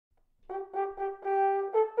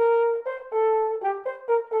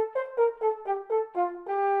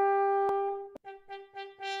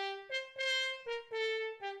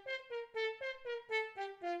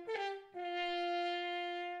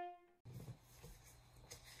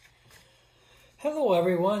Hello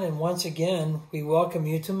everyone, and once again we welcome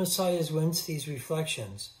you to Messiah's Wednesday's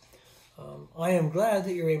Reflections. I am glad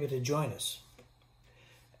that you're able to join us.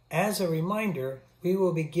 As a reminder, we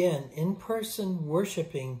will begin in-person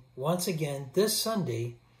worshiping once again this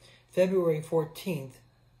Sunday, February 14th,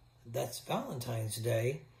 that's Valentine's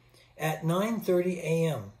Day, at 9:30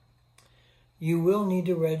 a.m. You will need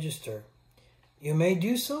to register. You may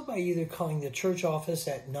do so by either calling the church office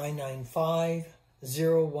at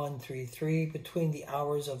 995-0133 between the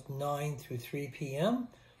hours of 9 through 3 p.m.,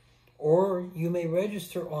 or you may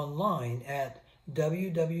register online at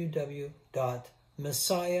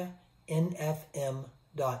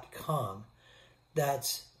www.messiahnfm.com.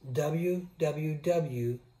 That's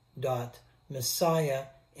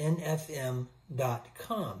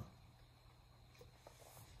www.messiahnfm.com.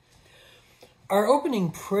 Our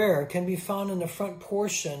opening prayer can be found in the front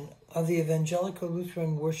portion of the Evangelical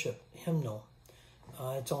Lutheran Worship Hymnal.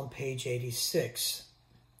 It's on page 86.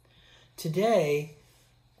 Today,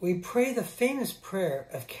 we pray the famous prayer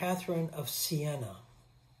of Catherine of Siena.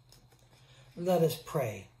 Let us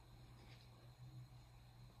pray.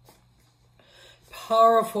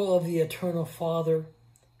 Powerful of the Eternal Father,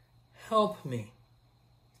 help me.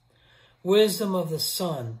 Wisdom of the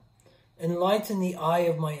Son, enlighten the eye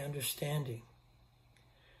of my understanding.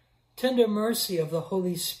 Tender mercy of the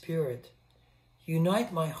Holy Spirit,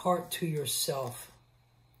 unite my heart to yourself.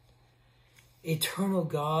 Eternal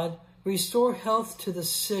God, restore health to the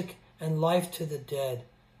sick and life to the dead.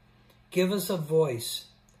 Give us a voice,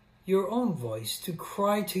 your own voice, to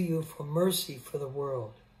cry to you for mercy for the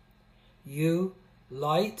world. You,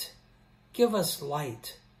 light, give us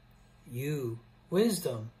light. You,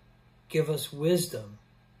 wisdom, give us wisdom.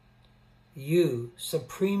 You,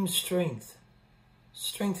 supreme strength,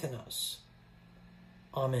 strengthen us.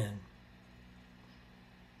 Amen.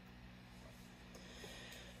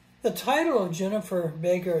 The title of Jennifer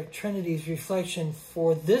Baker Trinity's reflection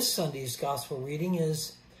for this Sunday's Gospel reading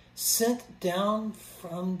is Sent Down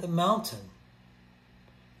from the Mountain.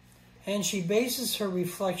 And she bases her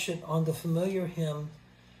reflection on the familiar hymn,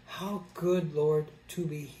 How Good, Lord, to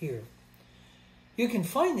Be Here. You can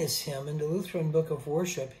find this hymn in the Lutheran Book of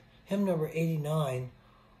Worship, hymn number 89,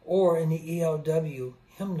 or in the ELW,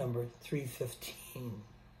 hymn number 315.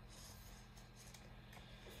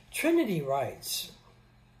 Trinity writes,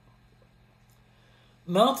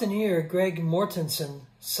 Mountaineer Greg Mortensen,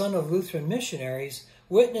 son of Lutheran missionaries,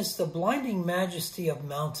 witnessed the blinding majesty of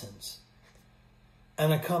mountains.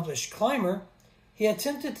 An accomplished climber, he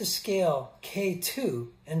attempted to scale K2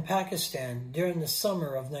 in Pakistan during the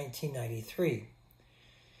summer of 1993.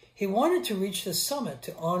 He wanted to reach the summit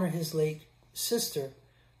to honor his late sister,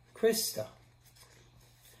 Krista.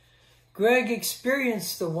 Greg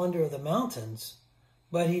experienced the wonder of the mountains,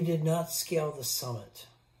 but he did not scale the summit.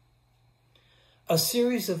 A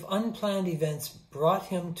series of unplanned events brought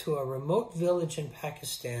him to a remote village in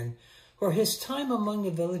Pakistan where his time among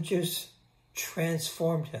the villagers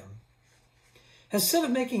transformed him. Instead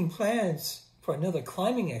of making plans for another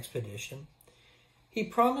climbing expedition, he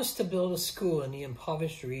promised to build a school in the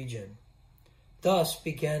impoverished region. Thus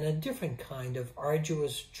began a different kind of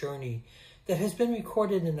arduous journey that has been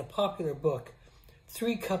recorded in the popular book,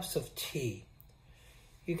 3 Cups of Tea.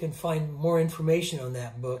 You can find more information on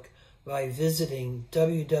that book by visiting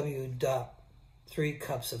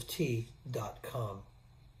www.3cupsoftea.com.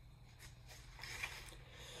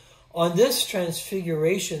 On this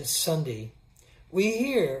Transfiguration Sunday, we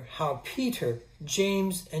hear how Peter,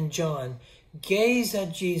 James, and John gaze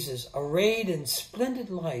at Jesus arrayed in splendid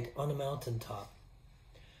light on a mountaintop.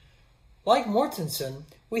 Like Mortensen,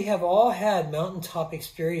 we have all had mountaintop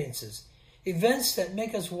experiences, events that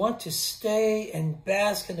make us want to stay and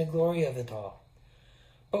bask in the glory of it all.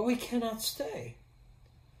 But we cannot stay.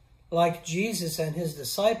 Like Jesus and his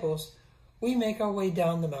disciples, we make our way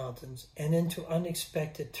down the mountains and into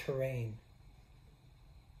unexpected terrain.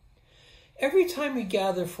 Every time we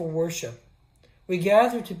gather for worship, we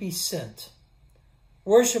gather to be sent.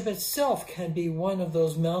 Worship itself can be one of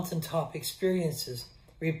those mountaintop experiences,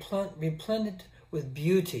 replenished with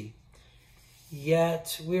beauty.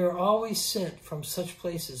 Yet we are always sent from such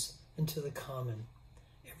places into the common,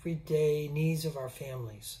 everyday needs of our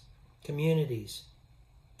families, communities,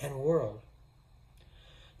 and world.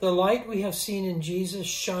 The light we have seen in Jesus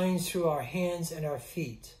shines through our hands and our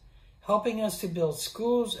feet, helping us to build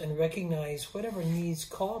schools and recognize whatever needs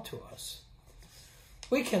call to us.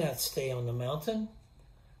 We cannot stay on the mountain,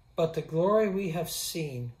 but the glory we have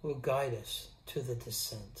seen will guide us to the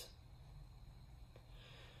descent.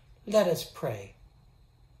 Let us pray.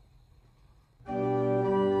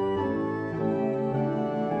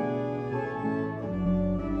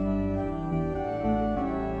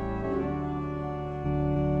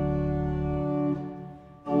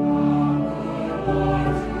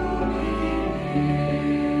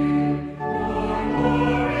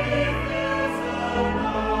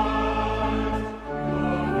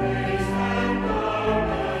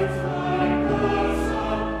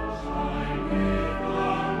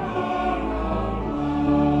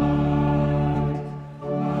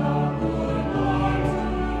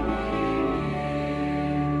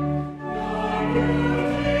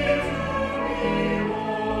 you.